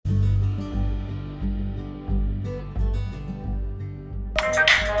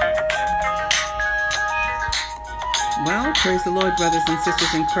Well, praise the Lord, brothers and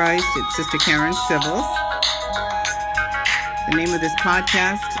sisters in Christ. It's Sister Karen Civils. The name of this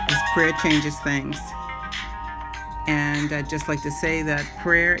podcast is Prayer Changes Things. And I'd just like to say that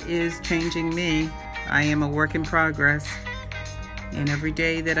prayer is changing me. I am a work in progress. And every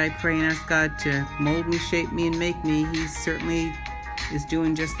day that I pray and ask God to mold me, shape me, and make me, He certainly is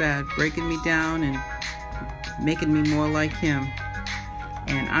doing just that, breaking me down and making me more like Him.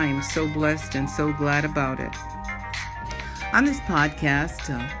 And I am so blessed and so glad about it. On this podcast,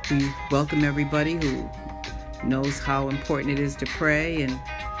 we welcome everybody who knows how important it is to pray, and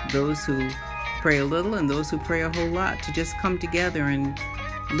those who pray a little and those who pray a whole lot, to just come together and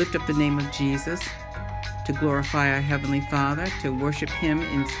lift up the name of Jesus, to glorify our Heavenly Father, to worship Him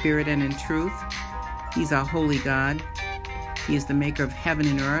in spirit and in truth. He's our holy God. He is the maker of heaven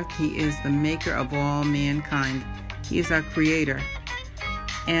and earth. He is the maker of all mankind. He is our creator.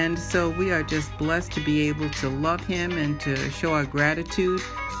 And so we are just blessed to be able to love Him and to show our gratitude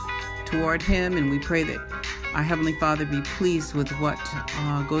toward Him. And we pray that our Heavenly Father be pleased with what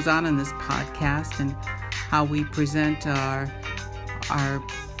goes on in this podcast and how we present our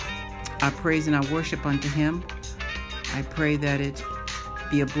praise and our worship unto Him. I pray that it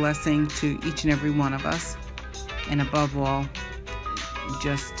be a blessing to each and every one of us. And above all,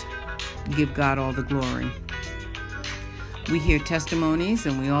 just give God all the glory. We hear testimonies,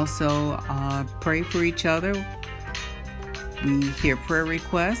 and we also pray for each other. We hear prayer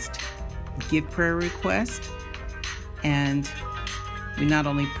requests, give prayer requests, and we not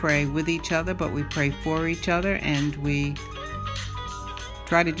only pray with each other, but we pray for each other, and we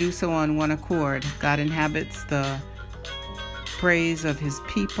try to do so on one accord. God inhabits the praise of His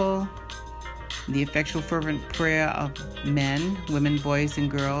people, the effectual fervent prayer of men, women, boys, and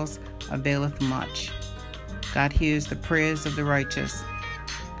girls availeth much. God hears the prayers of the righteous.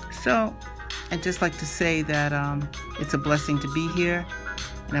 So, I'd just like to say that it's a blessing to be here,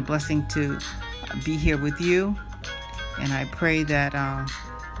 and a blessing to be here with you. And I pray that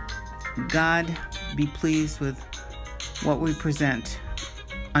God be pleased with what we present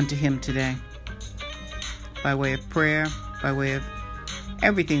unto Him today, by way of prayer, by way of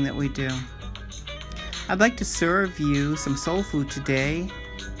everything that we do. I'd like to serve you some soul food today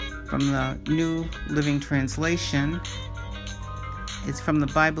from the New Living Translation. It's from the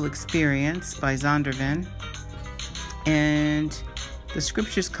Bible Experience by Zondervan. And the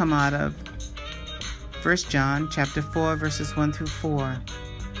scriptures come out of 1 John chapter 4, verses 1 through 4.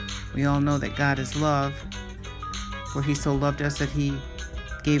 We all know that God is love, for He so loved us that He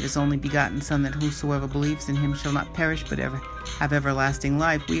gave His only begotten Son, that whosoever believes in Him shall not perish but ever have everlasting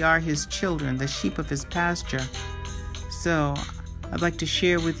life. We are His children, the sheep of His pasture. So I'd like to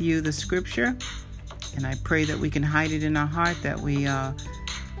share with you the scripture, and I pray that we can hide it in our heart, that we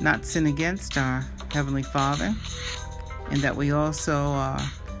not sin against our Heavenly Father, and that we also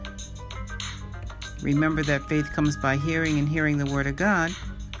remember that faith comes by hearing, and hearing the Word of God.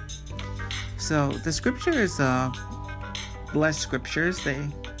 So the scriptures are blessed scriptures. They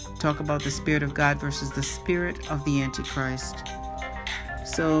talk about the Spirit of God versus the spirit of the Antichrist.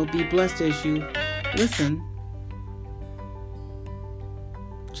 So be blessed as you listen,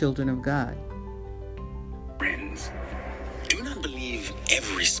 children of God. Friends, do not believe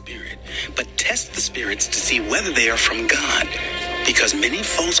every spirit, but test the spirits to see whether they are from God, because many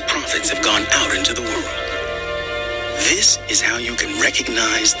false prophets have gone out into the world. This is how you can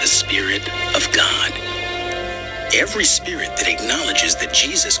recognize the Spirit of God. Every spirit that acknowledges that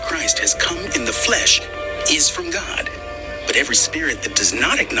Jesus Christ has come in the flesh is from God, but every spirit that does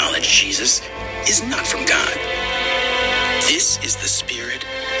not acknowledge Jesus is not from God. This is the spirit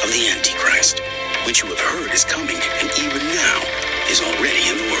of the Antichrist, which you have heard is coming, and even now is already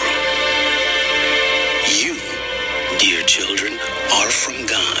in the world. You, dear children, are from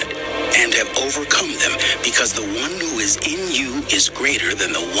God, and have overcome them, because the one who is in you is greater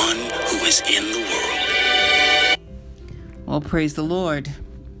than the one who is in the world. Well, praise the Lord.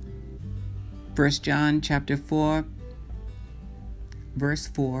 1 John chapter 4, verse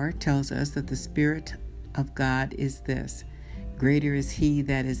 4 tells us that the Spirit of God is this: greater is He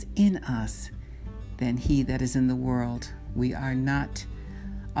that is in us than he that is in the world. We are not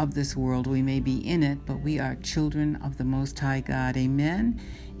of this world. We may be in it, but we are children of the Most High God. Amen.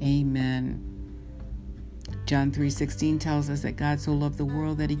 Amen. John 3:16 tells us that God so loved the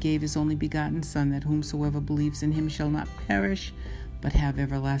world that He gave His only begotten Son, that whomsoever believes in Him shall not perish, but have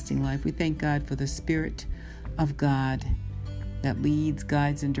everlasting life. We thank God for the Spirit of God that leads,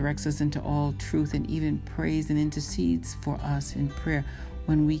 guides, and directs us into all truth, and even prays and intercedes for us in prayer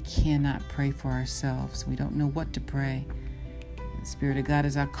when we cannot pray for ourselves. We don't know what to pray. The Spirit of God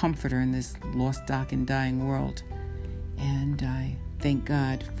is our comforter in this lost, dark, and dying world. And I thank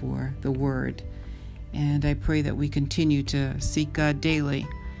God for the Word. And I pray that we continue to seek God daily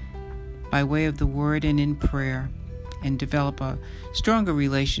by way of the Word and in prayer, and develop a stronger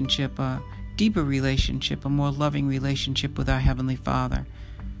relationship, a deeper relationship, a more loving relationship with our Heavenly Father,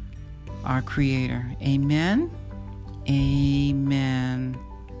 our Creator. Amen. Amen.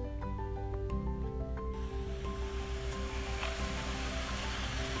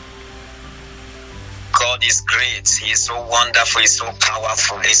 God is great. He is so wonderful. He is so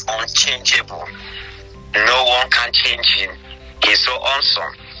powerful. He is unchangeable. No one can change him. He is so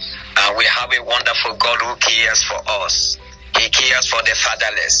awesome. And we have a wonderful God who cares for us. He cares for the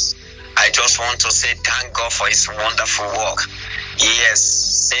fatherless. I just want to say thank God for his wonderful work. Yes,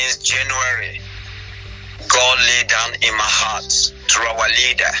 since January, God laid down in my heart through our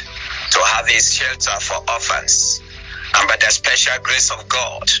leader to have a shelter for orphans. And by the special grace of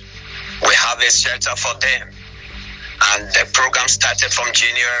God, we have a shelter for them. And the program started from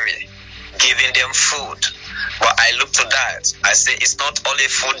January, giving them food. But I look to that, I say it's not only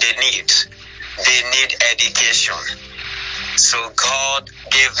food they need education. So God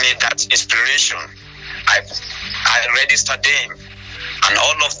gave me that inspiration. I registered them, and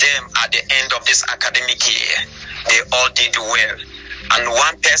all of them at the end of this academic year, they all did well. And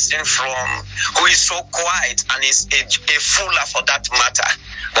one person who is so quiet and is a fooler for that matter,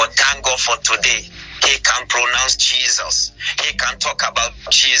 but thank God for today. He can pronounce Jesus. He can talk about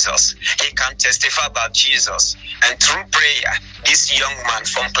Jesus. He can testify about Jesus. And through prayer, this young man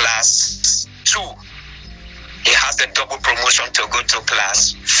from class 2, he has a double promotion to go to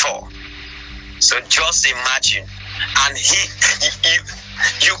class 4. So just imagine. And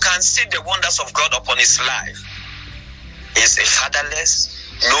you can see the wonders of God upon his life. He's a fatherless,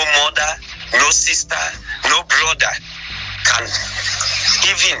 no mother, no sister, no brother can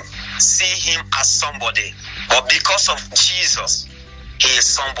even see him as somebody. But because of Jesus, he is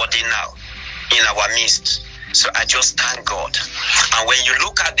somebody now in our midst. So I just thank God. And when you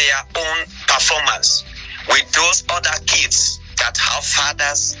look at their own performance with those other kids that have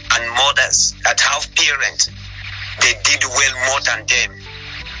fathers and mothers, that have parents, they did well more than them.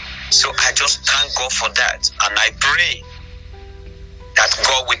 So I just thank God for that. And I pray that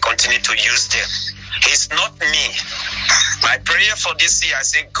God will continue to use them. It's not me. My prayer for this year, I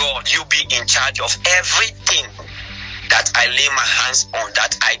say, God, you be in charge of everything that I lay my hands on,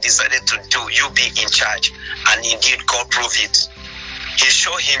 that I decided to do. You be in charge. And indeed, God proved it. He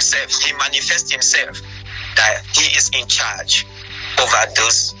showed himself, he manifests himself that he is in charge over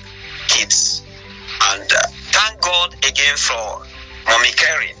those kids. And thank God again for Mommy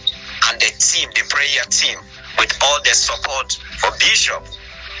Karen and the team, the prayer team, with all the support for Bishop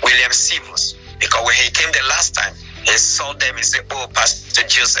William Sivers. Because when he came the last time, he saw them, he said, oh, Pastor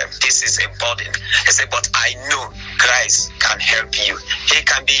Joseph, this is a burden. He said, but I know Christ can help you. He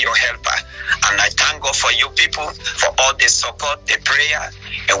can be your helper. And I thank God for you people, for all the support, the prayer.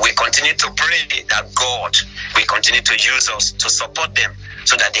 And we continue to pray that God will continue to use us to support them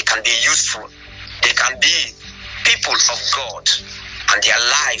so that they can be useful. They can be people of God, and their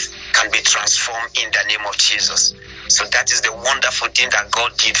life can be transformed in the name of Jesus. So that is the wonderful thing that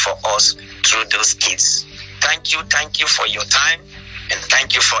God did for us through those kids. Thank you for your time, and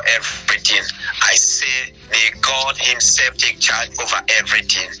thank you for everything. I say, may God himself take charge over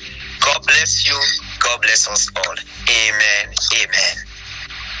everything. God bless you. God bless us all. Amen. Amen.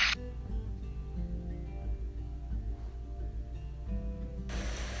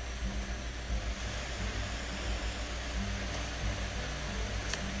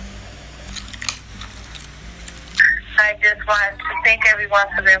 I just wanted to thank everyone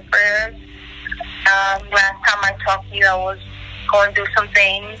for their prayers. Last time I talked to you, I was going through some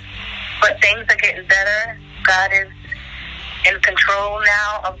things, but things are getting better. God is in control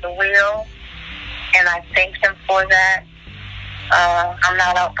now of the wheel, and I thank him for that. I'm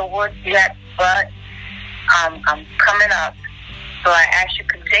not out the woods yet, but I'm coming up. So I ask you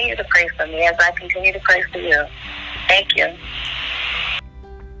continue to pray for me as I continue to pray for you. Thank you.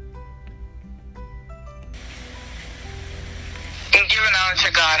 In giving honor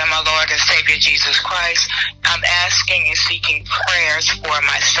to God and my Lord and Savior Jesus Christ, I'm asking and seeking prayers for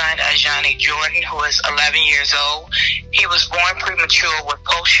my son, Ajani Jordan, who is 11 years old. He was born premature with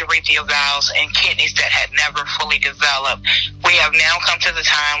post-urethral valves and kidneys that had never fully developed. We have now come to the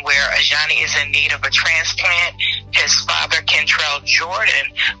time where Ajani is in need of a transplant. his father, Kentrell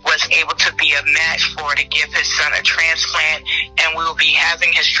Jordan, was able to be a match for to give his son a transplant, and we will be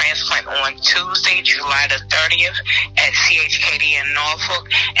having his transplant on Tuesday, July the 30th at CHKD in Norfolk.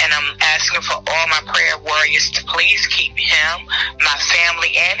 And I'm asking for all my prayer warriors to please keep him, my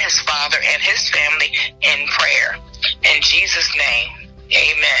family, and his father and his family in prayer. In Jesus' name,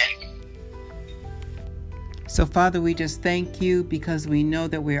 amen. So, Father, we just thank you because we know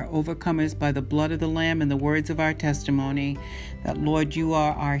that we are overcomers by the blood of the Lamb and the words of our testimony. That, Lord, you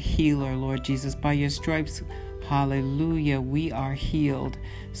are our healer, Lord Jesus. By your stripes, hallelujah, we are healed.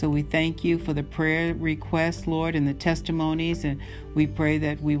 So we thank you for the prayer requests, Lord, and the testimonies. And we pray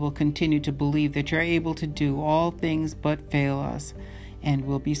that we will continue to believe that you're able to do all things but fail us. And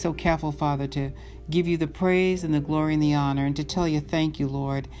we'll be so careful, Father, to give you the praise and the glory and the honor, and to tell you thank you,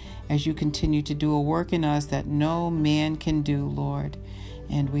 Lord, as you continue to do a work in us that no man can do, Lord.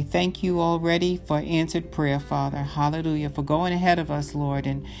 And we thank you already for answered prayer, Father. Hallelujah, for going ahead of us, Lord,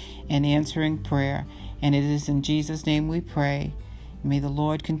 and answering prayer. And it is in Jesus' name we pray. May the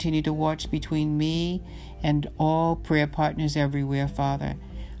Lord continue to watch between me and all prayer partners everywhere, Father.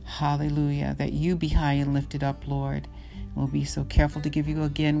 Hallelujah, that you be high and lifted up, Lord. We'll be so careful to give you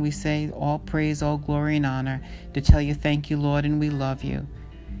again, we say, all praise, all glory and honor, to tell you thank you, Lord, and we love you.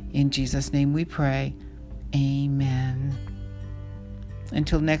 In Jesus' name we pray. Amen.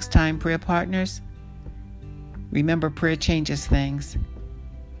 Until next time, prayer partners, remember prayer changes things.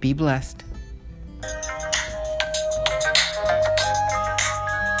 Be blessed.